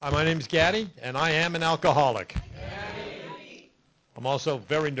My name's Gaddy, and I am an alcoholic. I'm also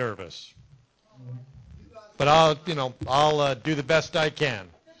very nervous, but I'll do the best I can.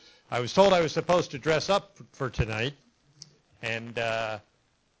 I was told I was supposed to dress up for tonight, and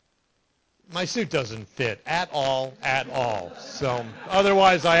my suit doesn't fit at all. So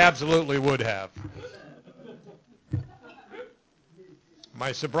otherwise, I absolutely would have.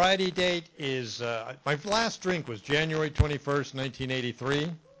 My sobriety date is, my last drink was January 21st, 1983.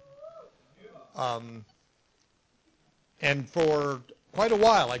 And for quite a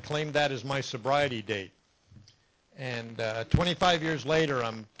while, I claimed that as my sobriety date. And 25 years later,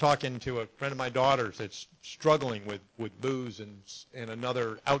 I'm talking to a friend of my daughter's that's struggling with booze and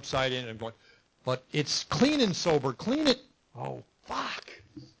another outside in, and going, but it's clean and sober. Clean it. Oh, fuck.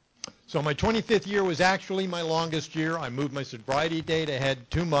 So my 25th year was actually my longest year. I moved my sobriety date ahead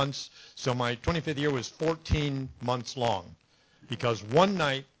 2 months. So my 25th year was 14 months long. Because one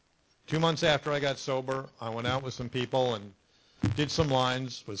night, 2 months after I got sober, I went out with some people and did some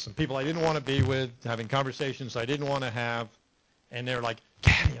lines with some people I didn't want to be with, having conversations I didn't want to have. And they're like,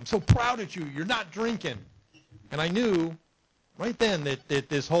 Gaddy, I'm so proud of you. You're not drinking. And I knew right then that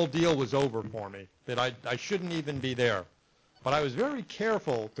this whole deal was over for me, that I shouldn't even be there. But I was very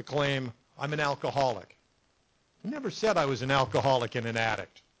careful to claim I'm an alcoholic. I never said I was an alcoholic and an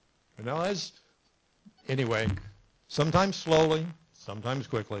addict. Anyway, sometimes slowly, sometimes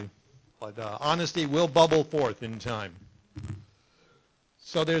quickly. But honesty will bubble forth in time.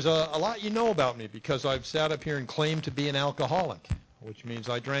 So there's a lot you know about me because I've sat up here and claimed to be an alcoholic, which means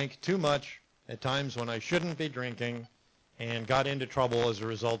I drank too much at times when I shouldn't be drinking and got into trouble as a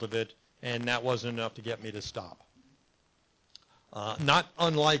result of it, and that wasn't enough to get me to stop. Not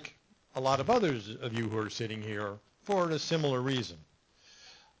unlike a lot of others of you who are sitting here for a similar reason.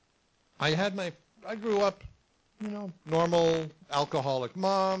 I grew up, normal alcoholic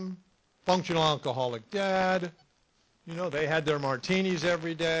mom, functional alcoholic dad. They had their martinis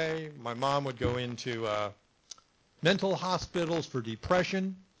every day. My mom would go into mental hospitals for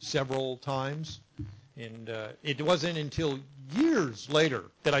depression several times. And it wasn't until years later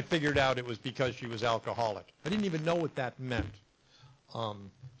that I figured out it was because she was alcoholic. I didn't even know what that meant.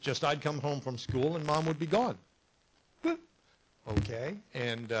 Just I'd come home from school and Mom would be gone. Okay.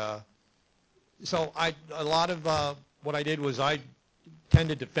 And so a lot of what I did was I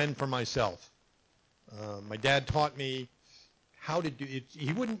tended to fend for myself. My dad taught me how to do it.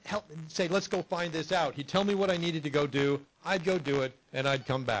 He wouldn't help and say, let's go find this out. He'd tell me what I needed to go do. I'd go do it, and I'd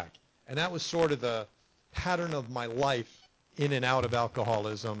come back. And that was sort of the pattern of my life in and out of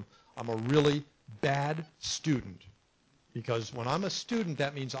alcoholism. I'm a really bad student because when I'm a student,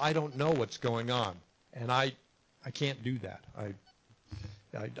 that means I don't know what's going on. And I can't do that.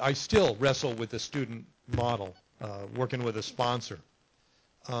 I still wrestle with the student model, working with a sponsor.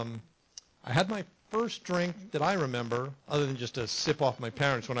 I had my first drink that I remember, other than just a sip off my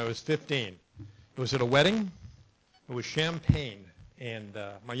parents, when I was 15. It was at a wedding. It was champagne. And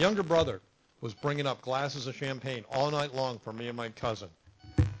my younger brother was bringing up glasses of champagne all night long for me and my cousin.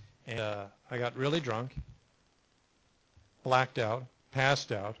 And I got really drunk, blacked out,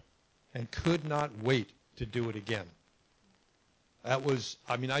 passed out, and could not wait to do it again. That was,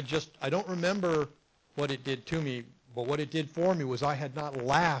 I don't remember what it did to me, but what it did for me was I had not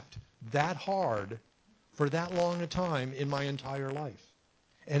laughed that hard for that long a time in my entire life.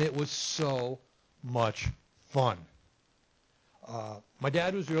 And it was so much fun. My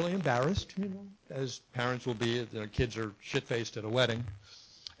dad was really embarrassed, as parents will be. Their kids are shit-faced at a wedding,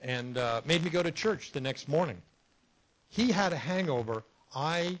 and made me go to church the next morning. He had a hangover.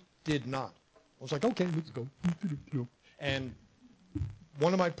 I did not. I was like, okay, let's go. And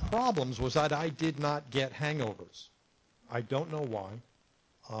one of my problems was that I did not get hangovers. I don't know why.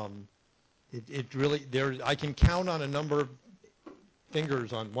 It really, I can count on a number of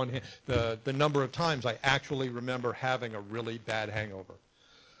fingers on one hand the number of times I actually remember having a really bad hangover.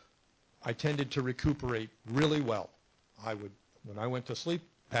 I tended to recuperate really well. When I went to sleep,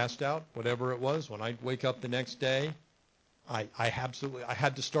 passed out, whatever it was, when I'd wake up the next day, I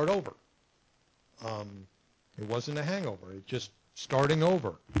had to start over. It wasn't a hangover. It just starting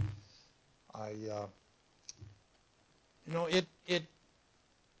over.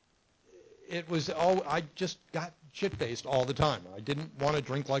 It was I just got shit-faced all the time. I didn't want to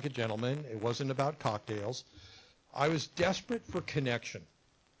drink like a gentleman. It wasn't about cocktails. I was desperate for connection.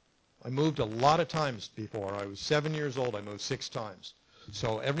 I moved a lot of times before. I was 7 years old. I moved 6 times.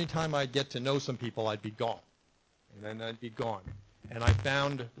 So every time I'd get to know some people, I'd be gone. And then I'd be gone. And I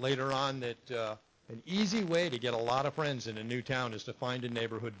found later on that an easy way to get a lot of friends in a new town is to find a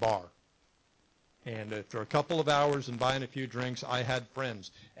neighborhood bar. And after a couple of hours and buying a few drinks, I had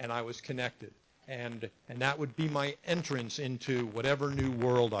friends, and I was connected. And that would be my entrance into whatever new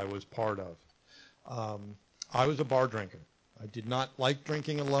world I was part of. I was a bar drinker. I did not like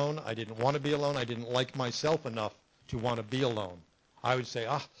drinking alone. I didn't want to be alone. I didn't like myself enough to want to be alone. I would say,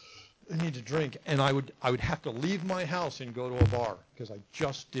 I need to drink, and I would have to leave my house and go to a bar because I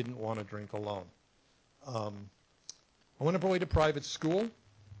just didn't want to drink alone. I went away to private school,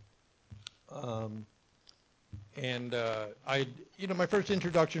 and my first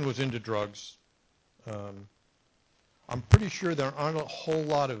introduction was into drugs. I'm pretty sure there aren't a whole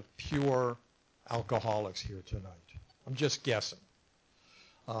lot of pure alcoholics here tonight. I'm just guessing.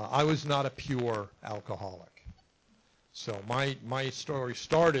 I was not a pure alcoholic. So my story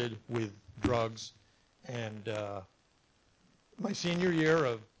started with drugs, and my senior year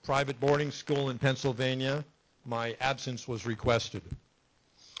of private boarding school in Pennsylvania, my absence was requested.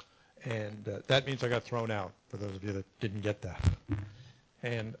 And that means I got thrown out, for those of you that didn't get that.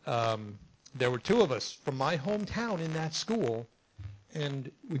 And there were two of us from my hometown in that school,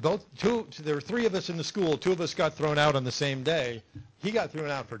 and there were three of us in the school. Two of us got thrown out on the same day. He got thrown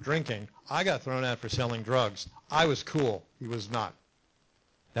out for drinking. I got thrown out for selling drugs. I was cool. He was not.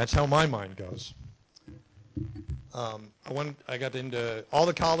 That's how my mind goes. I got into all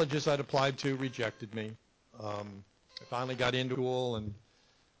the colleges I'd applied to rejected me. I finally got into school, and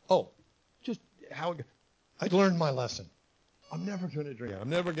I learned my lesson. I'm never going to drink. I'm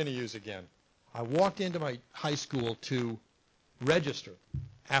never going to use again. I walked into my high school to register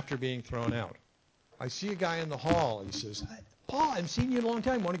after being thrown out. I see a guy in the hall. He says, "Hey, Paul, I haven't seen you in a long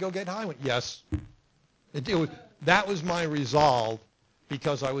time. Want to go get high?" I went, "Yes." That was my resolve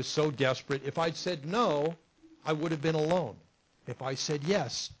because I was so desperate. If I'd said no, I would have been alone. If I said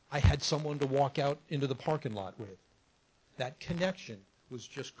yes, I had someone to walk out into the parking lot with. That connection was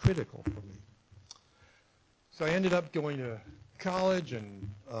just critical for me. So I ended up going to college and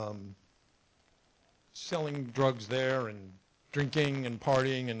selling drugs there and drinking and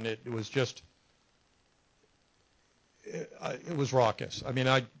partying, and it was just, it was raucous. I mean,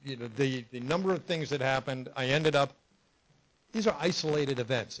 the number of things that happened, I ended up, these are isolated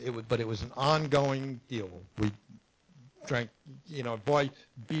events, but it was an ongoing deal. We drank,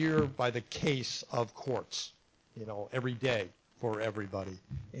 beer by the case of quarts, every day for everybody.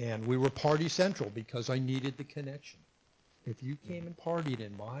 And we were party central because I needed the connection. If you came and partied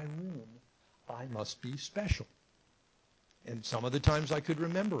in my room, I must be special. And some of the times I could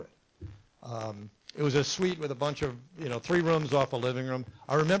remember it. It was a suite with a bunch of, 3 rooms off a living room.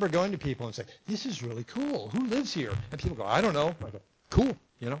 I remember going to people and saying, "This is really cool. Who lives here?" And people go, "I don't know." I go, "Cool."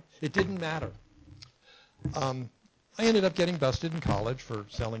 It didn't matter. I ended up getting busted in college for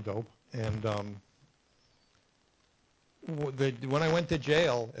selling dope. And when I went to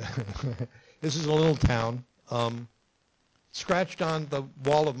jail, this is a little town, scratched on the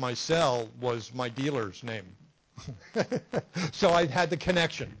wall of my cell was my dealer's name. So I had the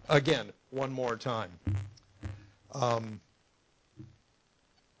connection, again, one more time. I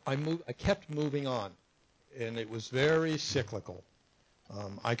kept moving on, and it was very cyclical.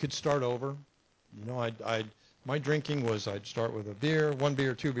 I could start over. My drinking was I'd start with a beer, 1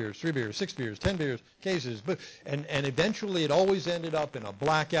 beer, 2 beers, 3 beers, 6 beers, 10 beers, cases. And eventually it always ended up in a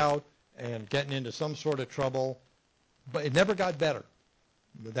blackout and getting into some sort of trouble. But it never got better.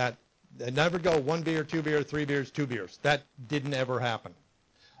 It never go 1 beer, 2 beer, 3 beers, 2 beers. That didn't ever happen.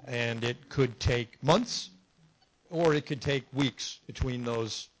 And it could take months or it could take weeks between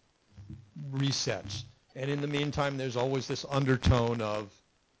those resets. And in the meantime, there's always this undertone of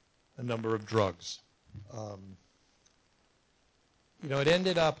a number of drugs. It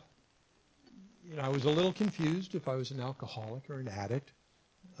ended up, I was a little confused if I was an alcoholic or an addict.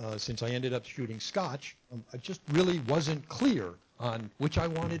 Since I ended up shooting scotch, I just really wasn't clear on which I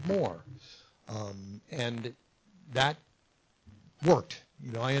wanted more. And that worked.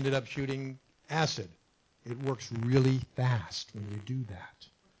 I ended up shooting acid. It works really fast when you do that.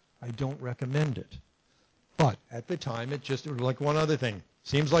 I don't recommend it. But at the time, it was like one other thing.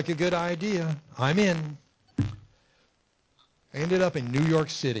 Seems like a good idea. I'm in. I ended up in New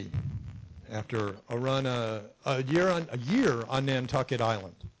York City after a run a year on Nantucket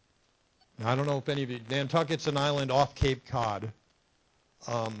Island. Now, I don't know if any of you, Nantucket's an island off Cape Cod.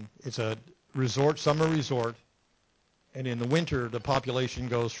 It's a summer resort, and in the winter the population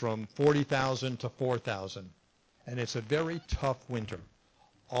goes from 40,000 to 4,000, and it's a very tough winter.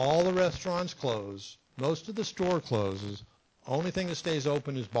 All the restaurants close, most of the store closes. Only thing that stays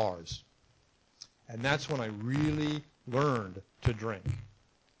open is bars, and that's when I really learned to drink.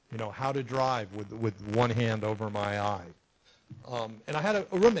 How to drive with one hand over my eye. And I had a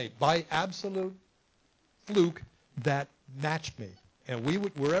roommate. By absolute fluke that matched me. And we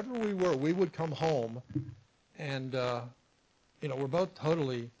would, wherever we were, we would come home, and we're both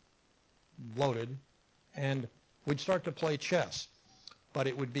totally loaded, and we'd start to play chess. But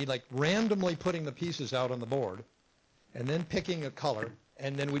it would be like randomly putting the pieces out on the board, and then picking a color,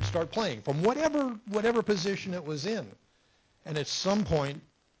 and then we'd start playing from whatever position it was in. And at some point,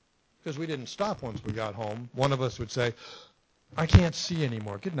 because we didn't stop once we got home, one of us would say, "I can't see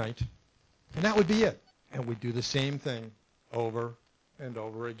anymore. Good night." And that would be it. And we'd do the same thing over and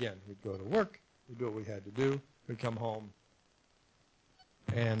over again. We'd go to work. We'd do what we had to do. We'd come home.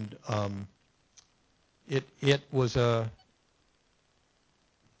 And it was a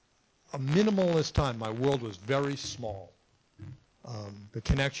minimalist time. My world was very small. The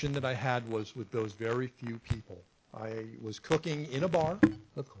connection that I had was with those very few people. I was cooking in a bar,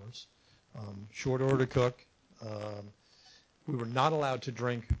 of course, short order cook. We were not allowed to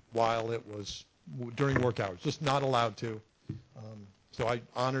drink while it was during work hours, just not allowed to. So I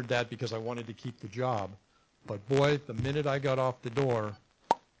honored that because I wanted to keep the job. But boy, the minute I got off the door,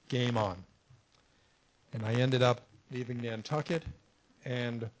 game on. And I ended up leaving Nantucket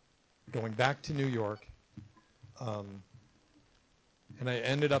and going back to New York. And I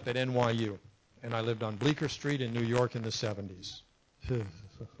ended up at NYU. And I lived on Bleecker Street in New York in the 70s.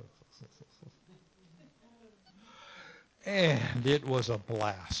 And it was a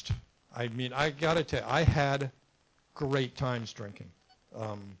blast. I mean, I got to tell you, I had great times drinking.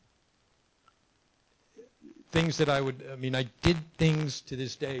 Things that I did things to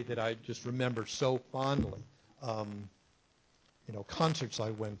this day that I just remember so fondly. Concerts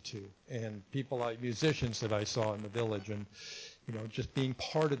I went to, and musicians that I saw in the village, and, just being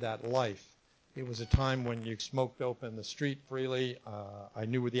part of that life. It was a time when you smoked dope in the street freely. I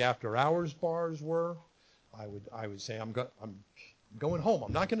knew where the after-hours bars were. I would say, I'm going home.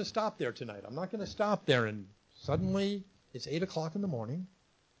 I'm not going to stop there tonight. I'm not going to stop there. And suddenly, it's 8 o'clock in the morning.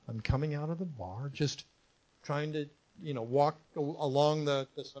 I'm coming out of the bar, just trying to, walk along the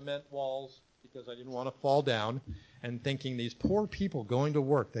cement walls because I didn't want to fall down, and thinking, these poor people going to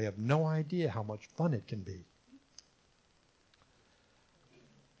work, they have no idea how much fun it can be.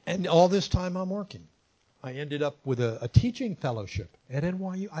 And all this time I'm working. I ended up with a teaching fellowship at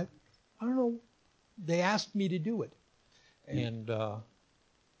NYU. I don't know. They asked me to do it. And I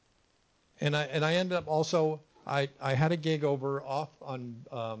ended up also, I had a gig off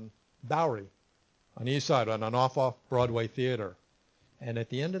on Bowery, on the East Side, on an off Broadway theater. And at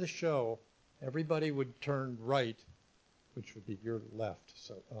the end of the show, everybody would turn right, which would be your left,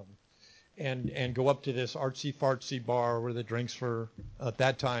 so and go up to this artsy-fartsy bar where the drinks were, at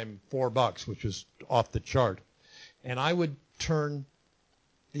that time, $4, which was off the chart. And I would turn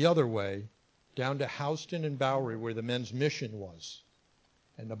the other way, down to Houston and Bowery, where the men's mission was.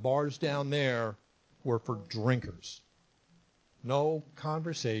 And the bars down there were for drinkers. No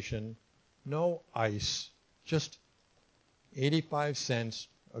conversation, no ice, just 85 cents,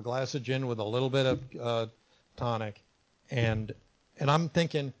 a glass of gin with a little bit of tonic. And I'm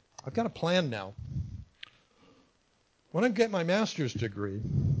thinking, I've got a plan now. When I get my master's degree,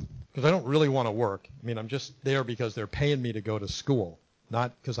 because I don't really want to work. I mean, I'm just there because they're paying me to go to school,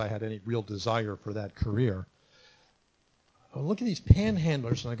 not because I had any real desire for that career. I look at these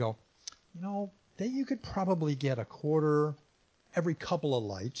panhandlers and I go, you could probably get a quarter every couple of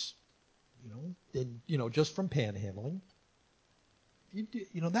lights, just from panhandling.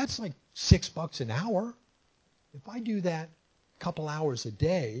 That's like $6 an hour. If I do that a couple hours a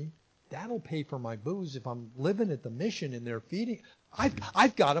day, that'll pay for my booze. If I'm living at the mission and they're feeding,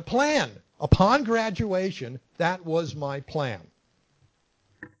 I've got a plan. Upon graduation, that was my plan.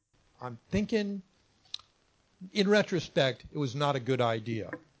 I'm thinking, in retrospect, it was not a good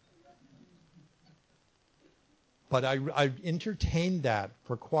idea. But I entertained that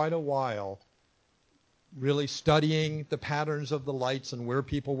for quite a while, really studying the patterns of the lights and where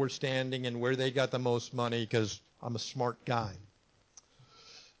people were standing and where they got the most money, because I'm a smart guy.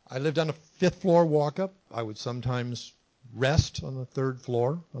 I lived on a 5th floor walk-up. I would sometimes rest on the 3rd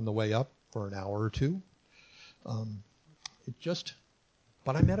floor on the way up for an hour or two.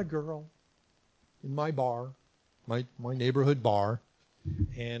 But I met a girl in my bar, my neighborhood bar,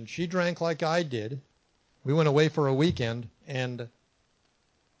 and she drank like I did. We went away for a weekend and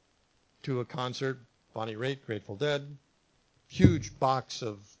to a concert, Bonnie Raitt, Grateful Dead, huge box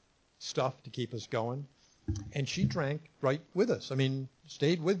of stuff to keep us going. And she drank right with us. I mean,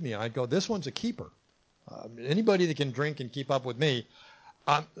 stayed with me. I'd go, this one's a keeper. Anybody that can drink and keep up with me,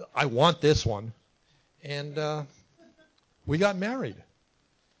 I want this one. And we got married.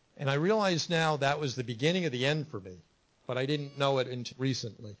 And I realize now that was the beginning of the end for me, but I didn't know it until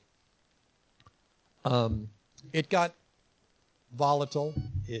recently. It got volatile.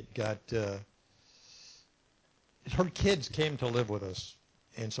 It got her kids came to live with us,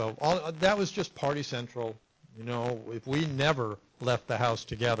 and so that was just party central. You know, if we never left the house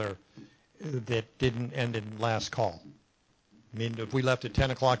together, that didn't end in last call. I mean, if we left at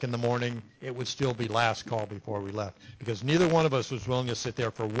 10 o'clock in the morning, it would still be last call before we left, because neither one of us was willing to sit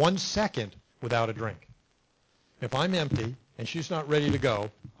there for 1 second without a drink. If I'm empty and she's not ready to go,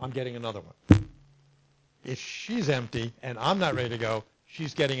 I'm getting another one. If she's empty and I'm not ready to go,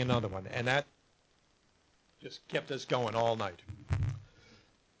 she's getting another one. And that just kept us going all night.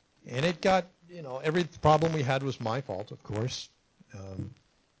 And it got, you know, every problem we had was my fault, of course.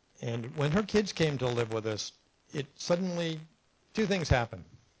 And when her kids came to live with us, it suddenly, two things happened.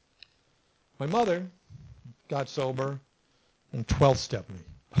 My mother got sober and 12-stepped me.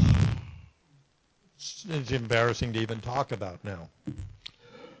 It's embarrassing to even talk about now.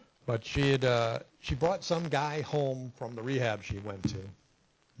 But she brought some guy home from the rehab she went to.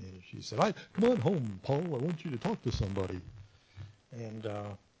 And she said, come on home, Paul, I want you to talk to somebody. And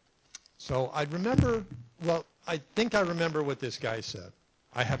so I remember, well, I think I remember what this guy said.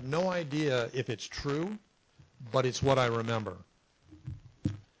 I have no idea if it's true, but it's what I remember.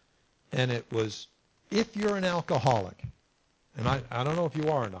 And it was, if you're an alcoholic, and I don't know if you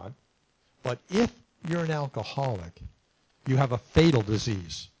are or not, but if you're an alcoholic, you have a fatal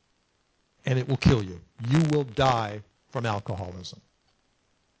disease, and it will kill you. You will die from alcoholism.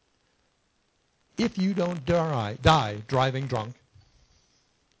 If you don't die driving drunk,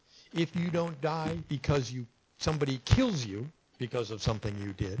 if you don't die because somebody kills you because of something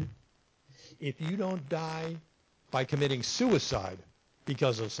you did, if you don't die by committing suicide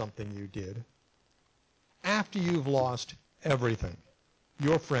because of something you did, after you've lost everything,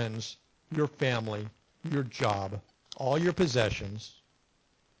 your friends, your family, your job, all your possessions,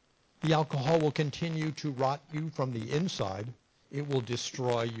 the alcohol will continue to rot you from the inside. It will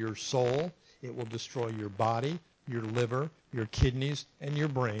destroy your soul. It will destroy your body, your liver, your kidneys, and your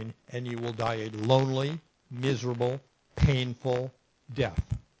brain, and you will die a lonely, miserable, painful death.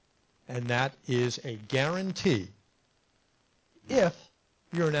 And that is a guarantee if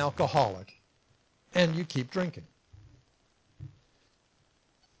you're an alcoholic and you keep drinking.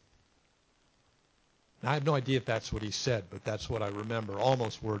 Now, I have no idea if that's what he said, but that's what I remember,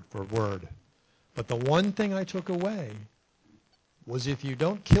 almost word for word. But the one thing I took away was, if you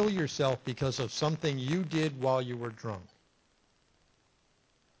don't kill yourself because of something you did while you were drunk.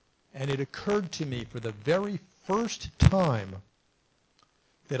 And it occurred to me for the very first time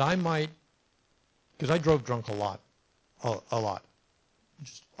that I might, because I drove drunk a lot,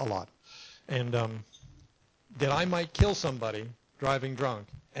 just a lot, and that I might kill somebody driving drunk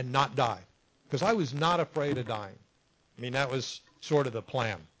and not die, because I was not afraid of dying. I mean, that was sort of the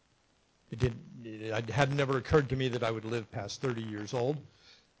plan. It had never occurred to me that I would live past 30 years old.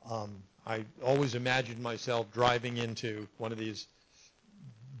 I always imagined myself driving into one of these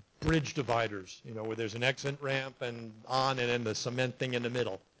bridge dividers, you know, where there's an exit ramp and then the cement thing in the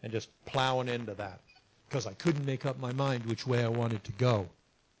middle, and just plowing into that, because I couldn't make up my mind which way I wanted to go.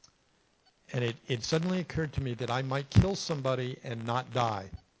 And it suddenly occurred to me that I might kill somebody and not die.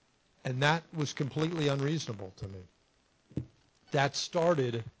 And that was completely unreasonable to me. That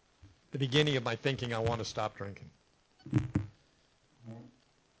started the beginning of my thinking, I want to stop drinking.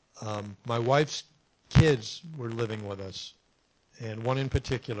 My wife's kids were living with us, and one in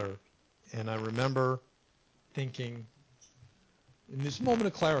particular, and I remember thinking, in this moment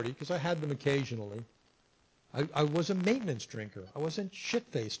of clarity, because I had them occasionally, I was a maintenance drinker. I wasn't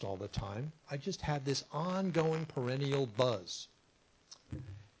shit-faced all the time. I just had this ongoing perennial buzz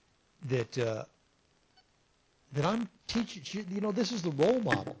that I'm teaching. You know, this is the role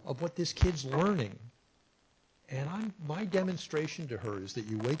model of what this kid's learning. And my demonstration to her is that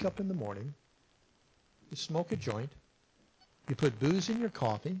you wake up in the morning, you smoke a joint, you put booze in your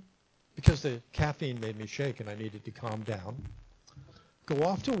coffee, because the caffeine made me shake and I needed to calm down, go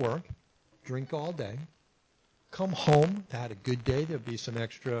off to work, drink all day, come home, had a good day, there'd be some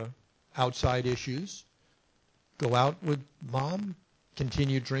extra outside issues, go out with mom,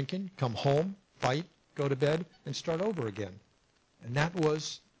 continue drinking, come home, fight, go to bed, and start over again. And that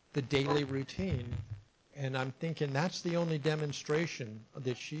was the daily routine. And I'm thinking that's the only demonstration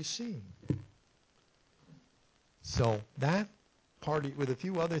that she's seen. So that party, with a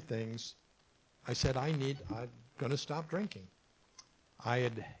few other things, I said, I'm going to stop drinking. I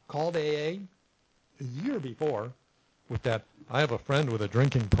had called AA a year before with that, I have a friend with a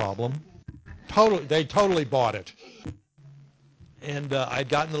drinking problem. They totally bought it. And I'd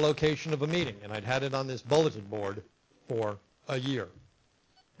gotten the location of a meeting, and I'd had it on this bulletin board for a year.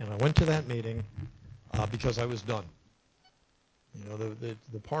 And I went to that meeting, because I was done. You know,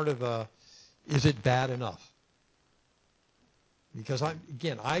 the part of is it bad enough? Because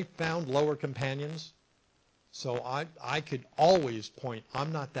I found lower companions, so I could always point,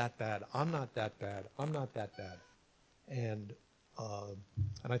 I'm not that bad, I'm not that bad, I'm not that bad. And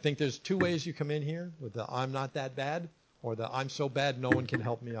I think there's two ways you come in here, with the I'm not that bad, or the I'm so bad no one can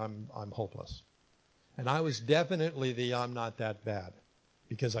help me, I'm hopeless. And I was definitely the I'm not that bad,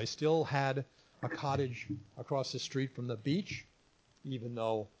 because I still had a cottage across the street from the beach, even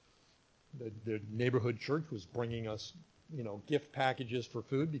though the neighborhood church was bringing us, you know, gift packages for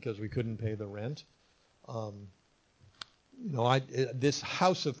food because we couldn't pay the rent. You know, this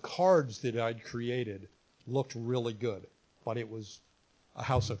house of cards that I'd created looked really good, but it was a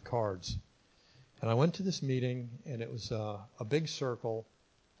house of cards. And I went to this meeting, and it was a big circle,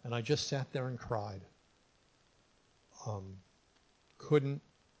 and I just sat there and cried. Couldn't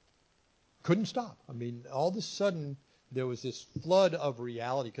stop. I mean, all of a sudden, there was this flood of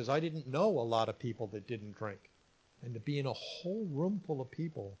reality, because I didn't know a lot of people that didn't drink. And to be in a whole room full of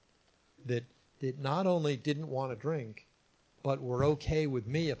people that not only didn't want to drink, but were okay with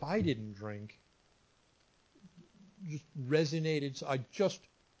me if I didn't drink, just resonated. So I just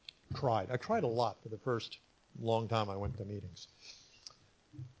cried. I cried a lot for the first long time I went to meetings.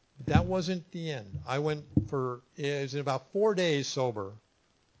 That wasn't the end. I went it was in about 4 days sober.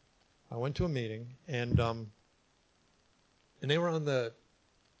 I went to a meeting, and they were on the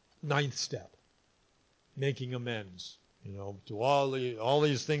 9th step, making amends, you know, to all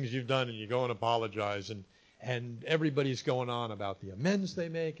these things you've done, and you go and apologize, and everybody's going on about the amends they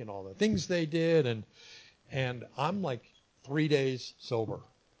make and all the things they did, and I'm like 3 days sober,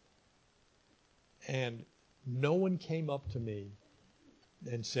 and no one came up to me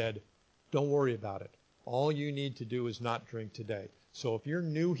and said, don't worry about it. All you need to do is not drink today. So if you're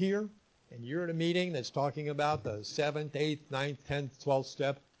new here and you're at a meeting that's talking about the 7th, 8th, 9th, 10th, 12th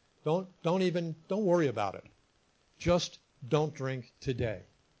step, don't worry about it. Just don't drink today.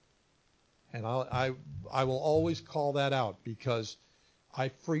 And I will always call that out, because I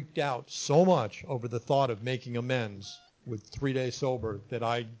freaked out so much over the thought of making amends with 3 days sober that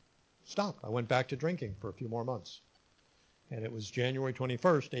I stopped. I went back to drinking for a few more months. And it was January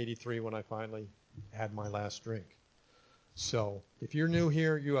 21st, 83, when I finally had my last drink. So if you're new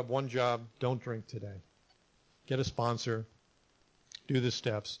here, you have one job: don't drink today. Get a sponsor. Do the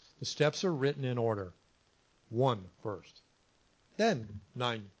steps. The steps are written in order. 1 first. Then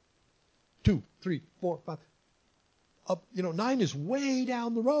 9, 2, 3, 4, 5. Up, 9 is way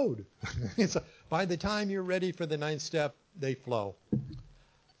down the road. By the time you're ready for the 9th step, they flow.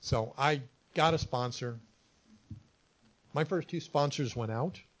 So I got a sponsor. My first 2 sponsors went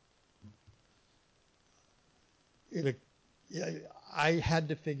out. I had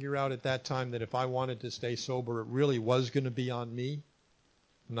to figure out at that time that if I wanted to stay sober, it really was going to be on me.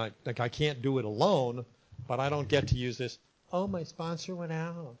 And I can't do it alone, but I don't get to use this, oh, my sponsor went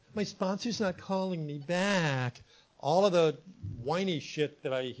out. My sponsor's not calling me back. All of the whiny shit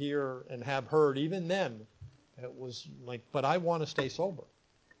that I hear and have heard, even then, it was like, but I want to stay sober.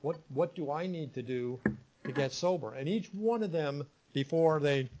 What do I need to do to get sober? And each one of them, before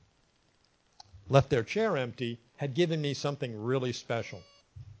they left their chair empty, had given me something really special.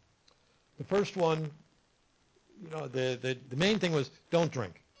 The first one, the main thing was, don't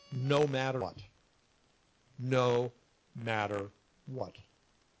drink, no matter what. No matter what.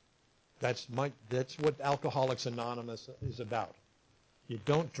 That's what Alcoholics Anonymous is about. You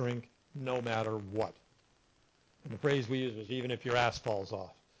don't drink no matter what. And the phrase we use was, even if your ass falls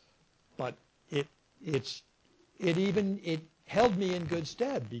off. But it held me in good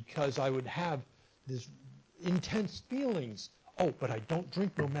stead, because I would have these intense feelings. Oh, but I don't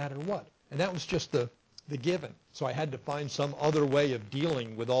drink no matter what. And that was just the given. So I had to find some other way of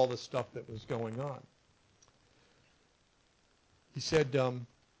dealing with all the stuff that was going on. He said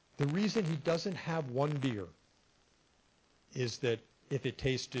the reason he doesn't have one beer is that if it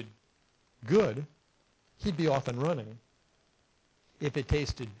tasted good, he'd be off and running. If it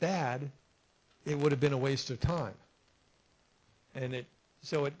tasted bad, it would have been a waste of time. And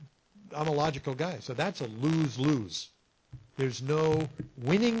I'm a logical guy, so that's a lose-lose. There's no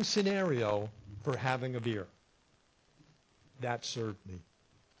winning scenario for having a beer. That served me.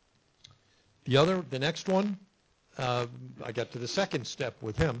 The next one, I got to the 2nd step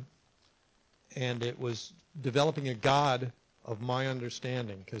with him, and it was developing a God of my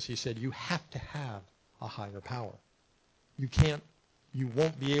understanding, because he said, you have to have a higher power. You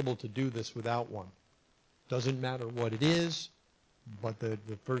won't be able to do this without one. Doesn't matter what it is, but the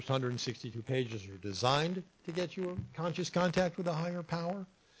first 162 pages are designed to get you a conscious contact with a higher power.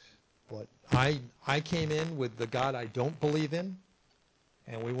 But I came in with the God I don't believe in,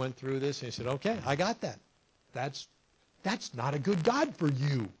 and we went through this, and he said, okay, I got that. That's not a good God for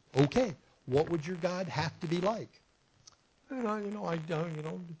you. Okay, what would your God have to be like? And I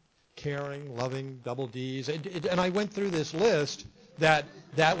caring, loving, double D's. And I went through this list that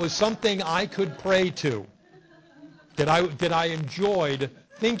was something I could pray to, that I enjoyed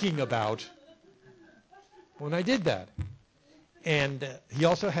thinking about when I did that. And he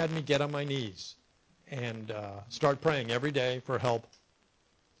also had me get on my knees and start praying every day for help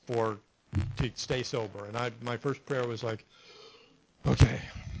to stay sober. And my first prayer was like, okay,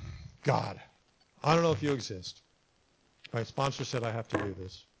 God, I don't know if you exist. My sponsor said I have to do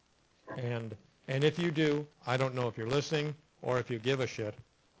this. And if you do, I don't know if you're listening or if you give a shit.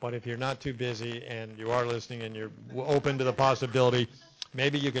 But if you're not too busy and you are listening and you're open to the possibility,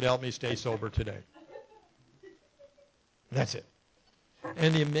 maybe you could help me stay sober today. That's it.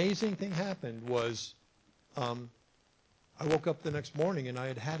 And the amazing thing happened was I woke up the next morning and I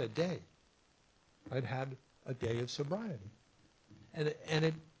had had a day. I'd had a day of sobriety. And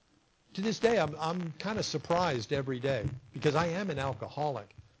it to this day, I'm kind of surprised every day because I am an alcoholic.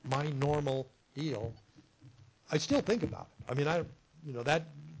 My normal deal, I still think about it. I mean, that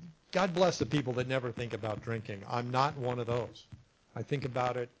God bless the people that never think about drinking. I'm not one of those. I think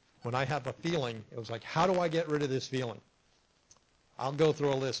about it when I have a feeling. It was like, how do I get rid of this feeling? I'll go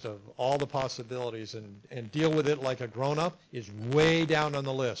through a list of all the possibilities and deal with it like a grown-up is way down on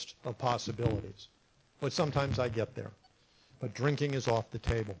the list of possibilities. But sometimes I get there. But drinking is off the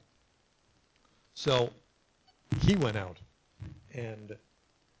table. So he went out, and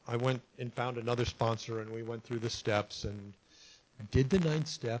I went and found another sponsor, and we went through the steps and did the 9th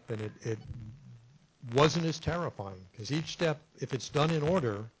step, and it wasn't as terrifying because each step, if it's done in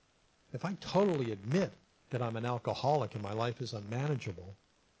order, if I totally admit that I'm an alcoholic and my life is unmanageable,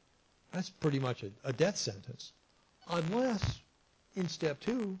 that's pretty much a death sentence. Unless, in step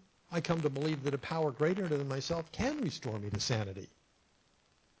 2, I come to believe that a power greater than myself can restore me to sanity.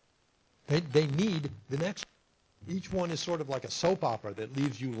 They need the next. Each one is sort of like a soap opera that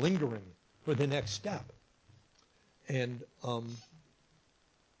leaves you lingering for the next step. And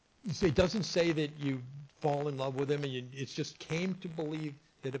it doesn't say that you fall in love with him, and it's just came to believe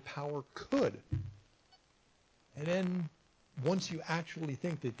that a power could. And then once you actually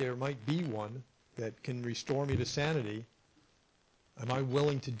think that there might be one that can restore me to sanity, am I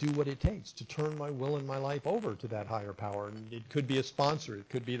willing to do what it takes to turn my will and my life over to that higher power? And it could be a sponsor. It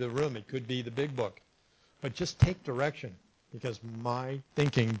could be the room. It could be the big book. But just take direction because my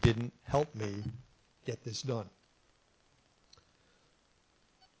thinking didn't help me get this done.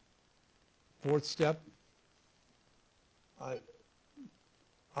 4th step,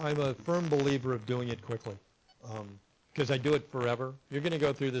 I'm a firm believer of doing it quickly because I do it forever. You're going to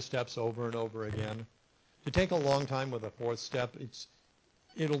go through the steps over and over again. To take a long time with a 4th step,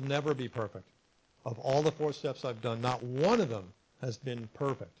 it'll never be perfect. Of all the 4 steps I've done, not one of them has been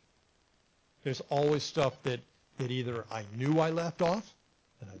perfect. There's always stuff that either I knew I left off,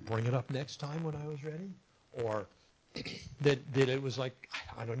 and I bring it up next time when I was ready, or that it was like,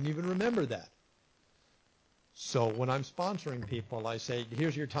 I don't even remember that. So when I'm sponsoring people, I say,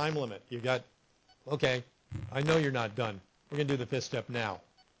 here's your time limit. You got, okay, I know you're not done. We're going to do the 5th step now.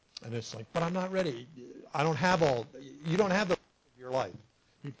 And it's like, but I'm not ready. I don't have you don't have the of your life.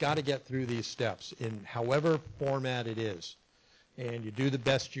 You've got to get through these steps in however format it is. And you do the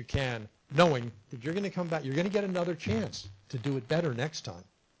best you can, knowing that you're going to come back. You're going to get another chance to do it better next time.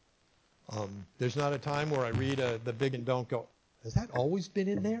 There's not a time where I read the big and don't go, has that always been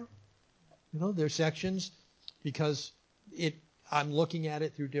in there? There's sections because I'm looking at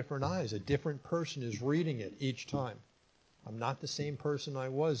it through different eyes. A different person is reading it each time. I'm not the same person I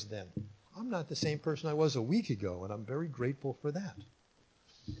was then. I'm not the same person I was a week ago, and I'm very grateful for that.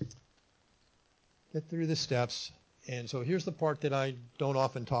 Get through the steps. And so here's the part that I don't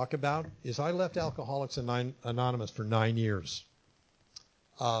often talk about, is I left Alcoholics Anonymous for 9 years.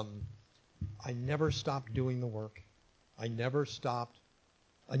 I never stopped doing the work. It never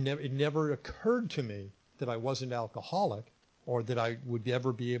occurred to me that I wasn't alcoholic or that I would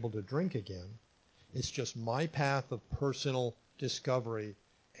ever be able to drink again. It's just my path of personal discovery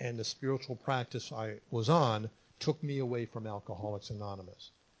and the spiritual practice I was on took me away from Alcoholics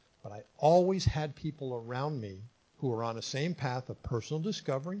Anonymous. But I always had people around me who were on the same path of personal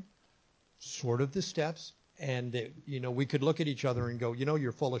discovery, sort of the steps, and we could look at each other and go,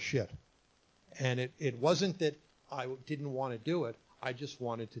 you're full of shit. And it wasn't that I didn't want to do it. I just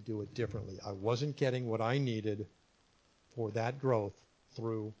wanted to do it differently. I wasn't getting what I needed for that growth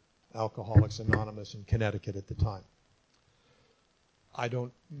through Alcoholics Anonymous in Connecticut at the time. I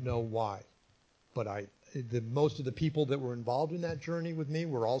don't know why, but most of the people that were involved in that journey with me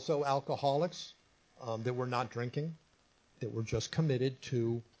were also alcoholics that were not drinking, that were just committed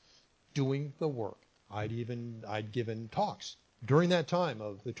to doing the work. I'd given talks during that time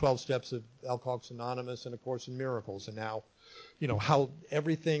of the 12 steps of Alcoholics Anonymous and A Course in Miracles, and now, how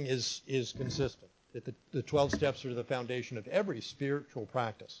everything is consistent. That the 12 steps are the foundation of every spiritual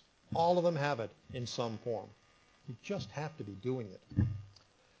practice. All of them have it in some form. You just have to be doing it.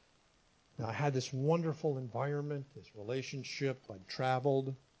 Now, I had this wonderful environment, this relationship. I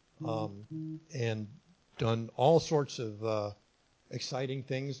traveled and done all sorts of exciting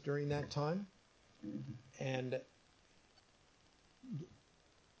things during that time. And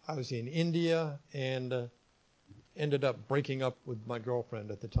I was in India and ended up breaking up with my girlfriend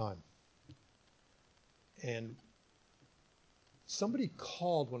at the time. And somebody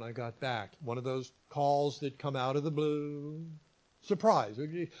called when I got back, one of those calls that come out of the blue. Surprise.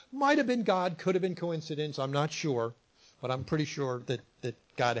 It might have been God, could have been coincidence, I'm not sure, but I'm pretty sure that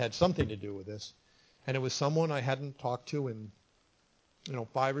God had something to do with this. And it was someone I hadn't talked to in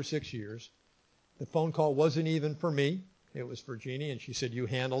 5 or 6 years. The phone call wasn't even for me. It was for Jeannie, and she said, you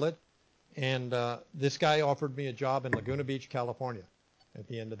handle it. And this guy offered me a job in Laguna Beach, California at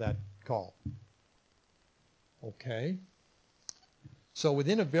the end of that call. Okay. So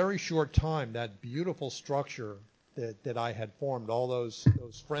within a very short time, that beautiful structure that I had formed, all those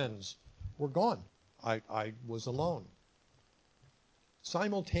friends were gone. I was alone.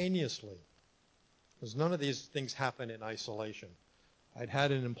 Simultaneously, because none of these things happen in isolation, I'd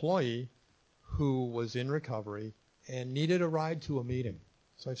had an employee who was in recovery and needed a ride to a meeting.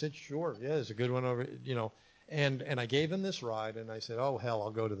 So I said, sure, yeah, it's a good one over, and I gave him this ride, and I said, oh, hell,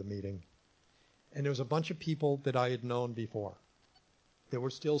 I'll go to the meeting. And there was a bunch of people that I had known before that were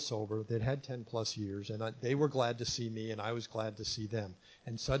still sober, that had 10 plus years, and they were glad to see me, and I was glad to see them.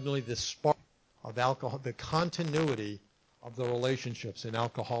 And suddenly this spark of alcohol, the continuity of the relationships in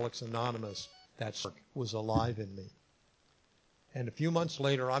Alcoholics Anonymous, that spark was alive in me. And a few months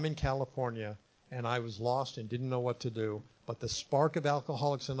later, I'm in California, and I was lost and didn't know what to do, but the spark of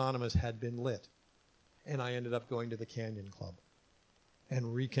Alcoholics Anonymous had been lit. And I ended up going to the Canyon Club and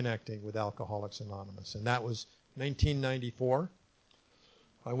reconnecting with Alcoholics Anonymous. And that was 1994.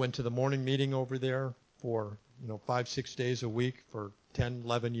 I went to the morning meeting over there for 5-6 days a week for 10,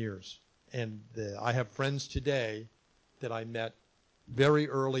 11 years. And I have friends today that I met very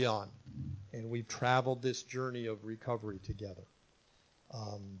early on. And we've traveled this journey of recovery together.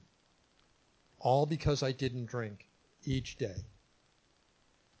 All because I didn't drink each day.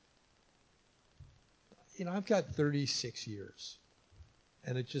 I've got 36 years.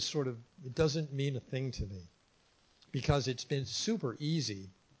 And it just it doesn't mean a thing to me. Because it's been super easy,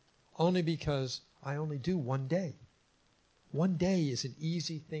 only because I only do one day. One day is an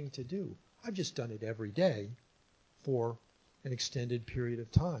easy thing to do. I've just done it every day for an extended period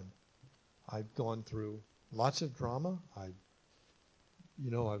of time. I've gone through lots of drama. I've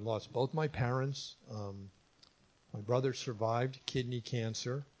lost both my parents. My brother survived kidney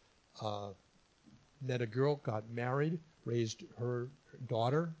cancer. Met a girl, got married, raised her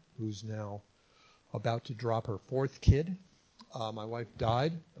daughter, who's now about to drop her 4th kid. My wife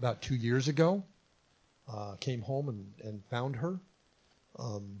died about 2 years ago. Came home and found her.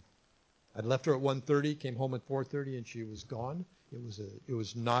 I'd left her at 1:30, came home at 4:30, and she was gone. It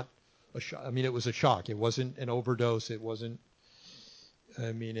was not a shock. It was a shock. It wasn't an overdose. It wasn't.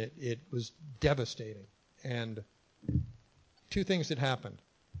 It was devastating. And 2 things that happened.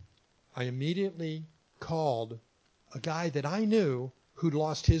 I immediately called a guy that I knew who'd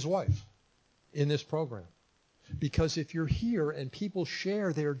lost his wife in this program. Because if you're here and people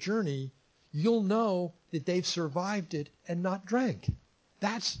share their journey, you'll know that they've survived it and not drank.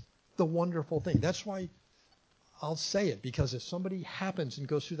 That's the wonderful thing. That's why I'll say it, because if somebody happens and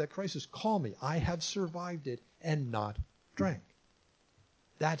goes through that crisis, call me. I have survived it and not drank.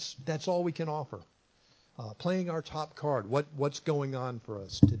 That's all we can offer. Playing our top card, what's going on for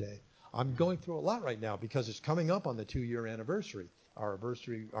us today? I'm going through a lot right now because it's coming up on the 2-year anniversary. Our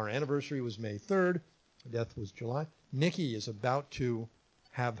anniversary was May 3rd. Death was July. Nikki is about to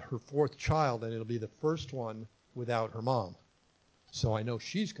have her 4th child, and it'll be the first one without her mom. So I know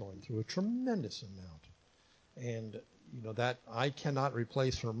she's going through a tremendous amount. And, that I cannot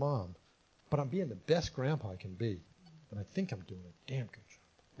replace her mom. But I'm being the best grandpa I can be. And I think I'm doing a damn good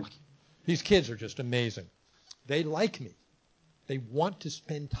job. These kids are just amazing. They like me. They want to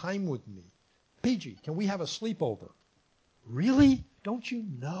spend time with me. PG, can we have a sleepover? Really? Don't you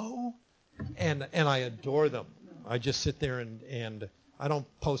know? And I adore them. I just sit there and I don't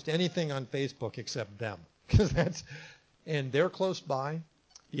post anything on Facebook except them. Because and they're close by.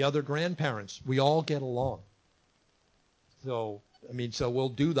 The other grandparents, we all get along. So, so we'll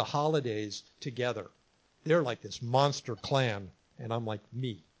do the holidays together. They're like this monster clan, and I'm like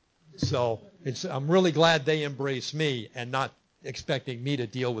me. So I'm really glad they embrace me and not expecting me to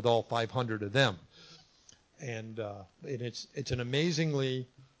deal with all 500 of them. And it's an amazingly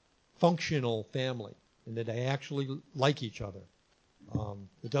functional family in that they actually like each other.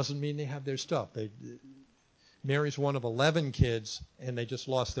 It doesn't mean they have their stuff. Mary's one of 11 kids, and they just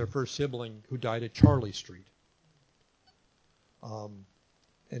lost their first sibling who died at Charlie Street.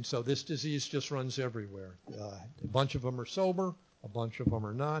 And so this disease just runs everywhere. A bunch of them are sober, a bunch of them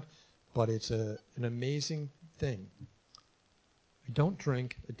are not, but it's an amazing thing. I don't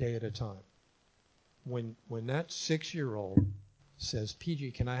drink a day at a time. When that 6-year-old says,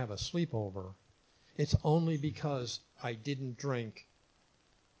 PG, can I have a sleepover? It's only because I didn't drink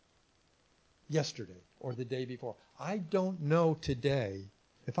yesterday or the day before. I don't know today.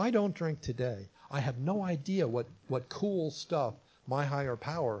 If I don't drink today, I have no idea what cool stuff my higher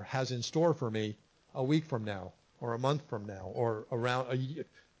power has in store for me a week from now or a month from now or around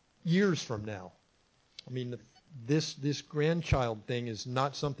years from now. I mean, this grandchild thing is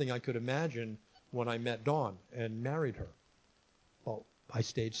not something I could imagine when I met Dawn and married her. Well, I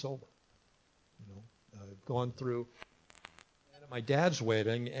stayed sober. I've gone through at my dad's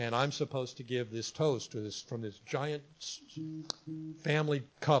wedding, and I'm supposed to give this toast from this giant family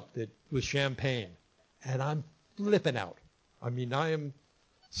cup that was champagne, and I'm flipping out. I am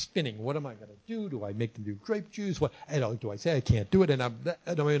spinning. What am I going to do? Do I make them do grape juice? What? Do I say I can't do it?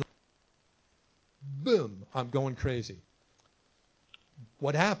 And boom, I'm going crazy.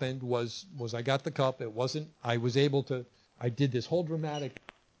 What happened was I got the cup. I did this whole dramatic,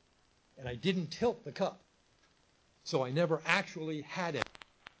 and I didn't tilt the cup. So I never actually had it.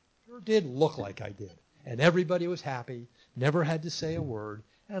 Sure did look like I did. And everybody was happy, never had to say a word,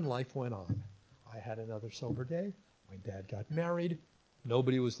 and life went on. I had another sober day. My dad got married.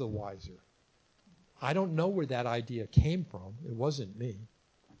 Nobody was the wiser. I don't know where that idea came from. It wasn't me.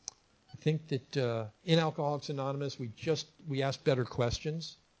 I think that in Alcoholics Anonymous, we ask better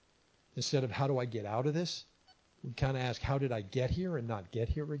questions. Instead of how do I get out of this, we kind of ask how did I get here and not get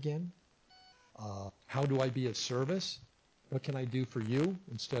here again? How do I be of service? What can I do for you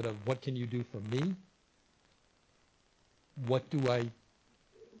instead of what can you do for me? What do I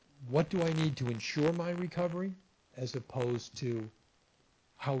need to ensure my recovery as opposed to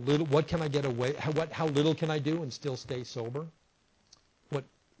what can I get away, how little can I do and still stay sober?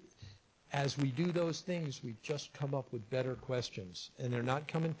 As we do those things, we just come up with better questions. And they're not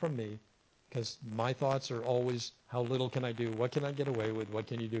coming from me because my thoughts are always how little can I do? What can I get away with? What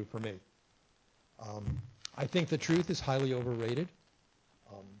can you do for me? I think the truth is highly overrated.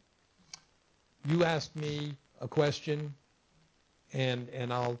 You asked me a question,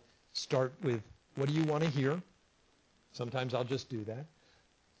 and I'll start with, what do you want to hear? Sometimes I'll just do that.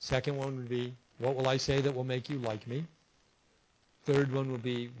 Second one would be, what will I say that will make you like me? Third one would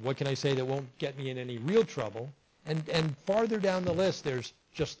be, what can I say that won't get me in any real trouble? And farther down the list, there's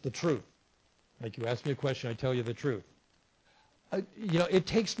just the truth. Like you ask me a question, I tell you the truth. It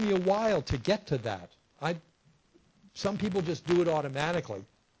takes me a while to get to that. Some people just do it automatically.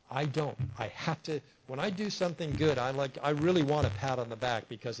 I don't. I have to. When I do something good, I really want a pat on the back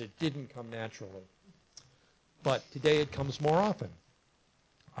because it didn't come naturally. But today it comes more often.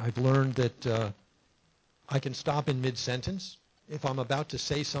 I've learned that I can stop in mid-sentence. If I'm about to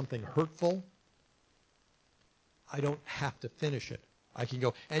say something hurtful, I don't have to finish it. I can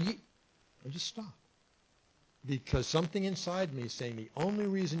go, and just stop. Because something inside me is saying the only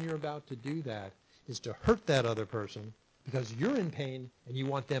reason you're about to do that is to hurt that other person because you're in pain and you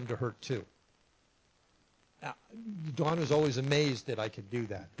want them to hurt too. Now, Dawn was always amazed that I could do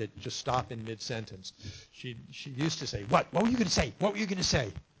that just stop in mid-sentence. She used to say, What were you going to say? What were you going to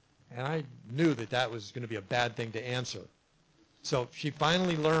say? And I knew that was going to be a bad thing to answer. So she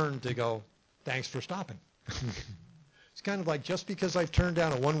finally learned to go, thanks for stopping. It's kind of like just because I've turned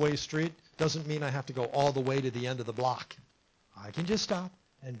down a one-way street doesn't mean I have to go all the way to the end of the block. I can just stop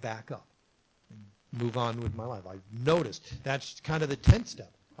and back up and move on with my life. I've noticed that's kind of the 10th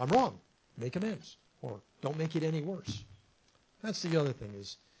step. I'm wrong. Make amends. Or don't make it any worse. That's the other thing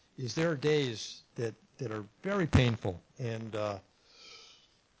is there are days that are very painful and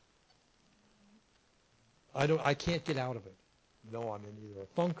I can't get out of it. I'm in either a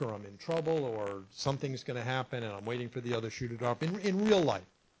funk or I'm in trouble or something's going to happen and I'm waiting for the other shoe to drop. In real life,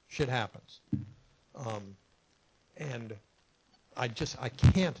 shit happens. And I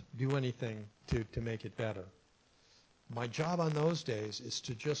can't do anything to make it better. My job on those days is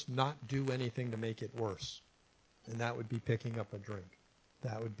to just not do anything to make it worse. and that would be picking up a drink.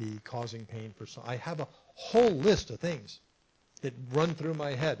 That would be causing pain for some. I have a whole list of things that run through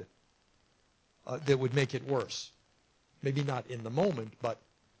my head that would make it worse. Maybe not in the moment, but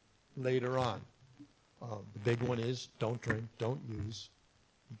later on. The big one is don't drink, don't use,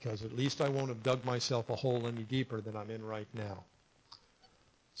 because at least I won't have dug myself a hole any deeper than I'm in right now.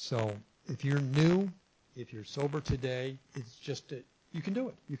 So if you're new, if you're sober today, it's just that you can do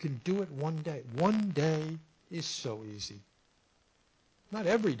it. You can do it one day. One day is so easy. Not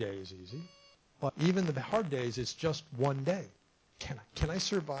every day is easy, but even the hard days, it's just one day. Can I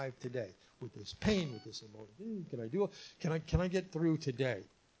survive today with this pain, with this emotion? Can I do it? Can I get through today?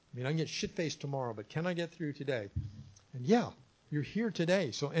 I mean, I can get shit-faced tomorrow, but can I get through today? And yeah, you're here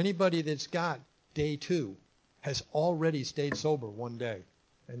today. So anybody that's got day 2 has already stayed sober one day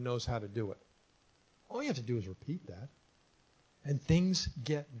and knows how to do it. All you have to do is repeat that, and things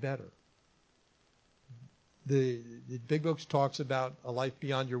get better. The Big Book talks about a life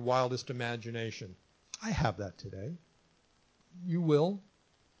beyond your wildest imagination. I have that today. You will.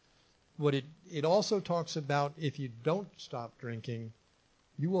 What it also talks about, if you don't stop drinking,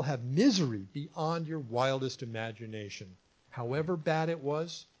 you will have misery beyond your wildest imagination. However bad it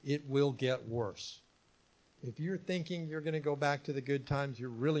was, it will get worse. If you're thinking you're going to go back to the good times, you're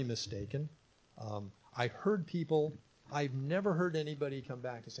really mistaken. I heard people, I've never heard anybody come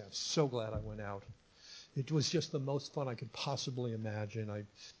back and say, I'm so glad I went out. It was just the most fun I could possibly imagine. I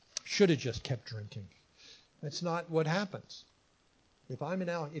should have just kept drinking. That's not what happens.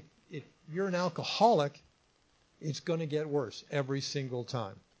 If you're an alcoholic, it's going to get worse every single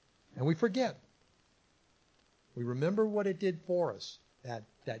time. And we forget. We remember what it did for us. That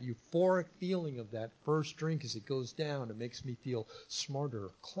euphoric feeling of that first drink as it goes down. It makes me feel smarter,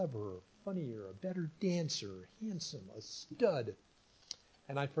 cleverer, funnier, a better dancer, handsome, a stud.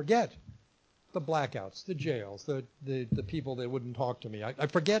 And I forget the blackouts, the jails, the people that wouldn't talk to me. I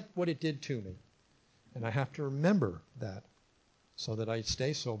forget what it did to me. And I have to remember that so that I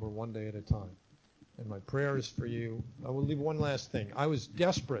stay sober one day at a time. And my prayer is for you. I will leave one last thing. I was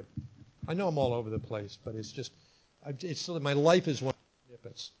desperate. I know I'm all over the place, but it's just, my life is one of the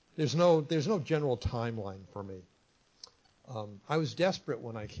snippets. There's no general timeline for me. I was desperate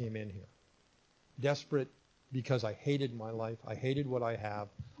when I came in here. Desperate because I hated my life. I hated what I have.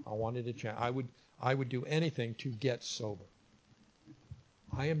 I wanted to change. I would do anything to get sober.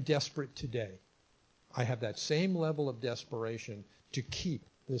 I am desperate today. I have that same level of desperation to keep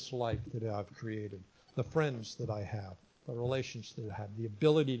this life that I've created, the friends that I have, the relations that I have, the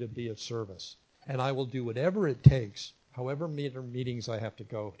ability to be of service. And I will do whatever it takes, however many meetings I have to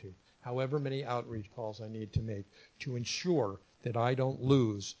go to, however many outreach calls I need to make, to ensure that I don't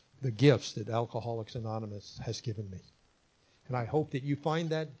lose the gifts that Alcoholics Anonymous has given me. And I hope that you find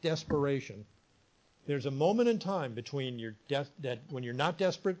that desperation. There's a moment in time between that when you're not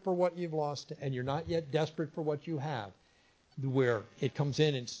desperate for what you've lost and you're not yet desperate for what you have, where it comes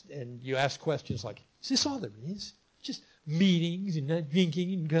in and you ask questions like, is this all there is? Just meetings and not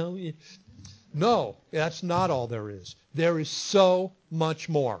drinking and going? No, that's not all there is. There is so much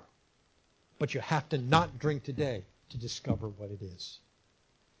more. But you have to not drink today to discover what it is.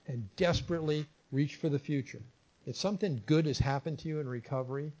 And desperately reach for the future. If something good has happened to you in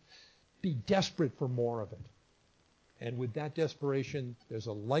recovery, be desperate for more of it. And with that desperation, there's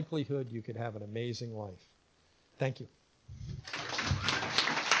a likelihood you could have an amazing life. Thank you.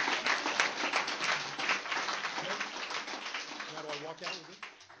 Now do I walk out with it?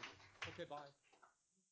 Okay, bye.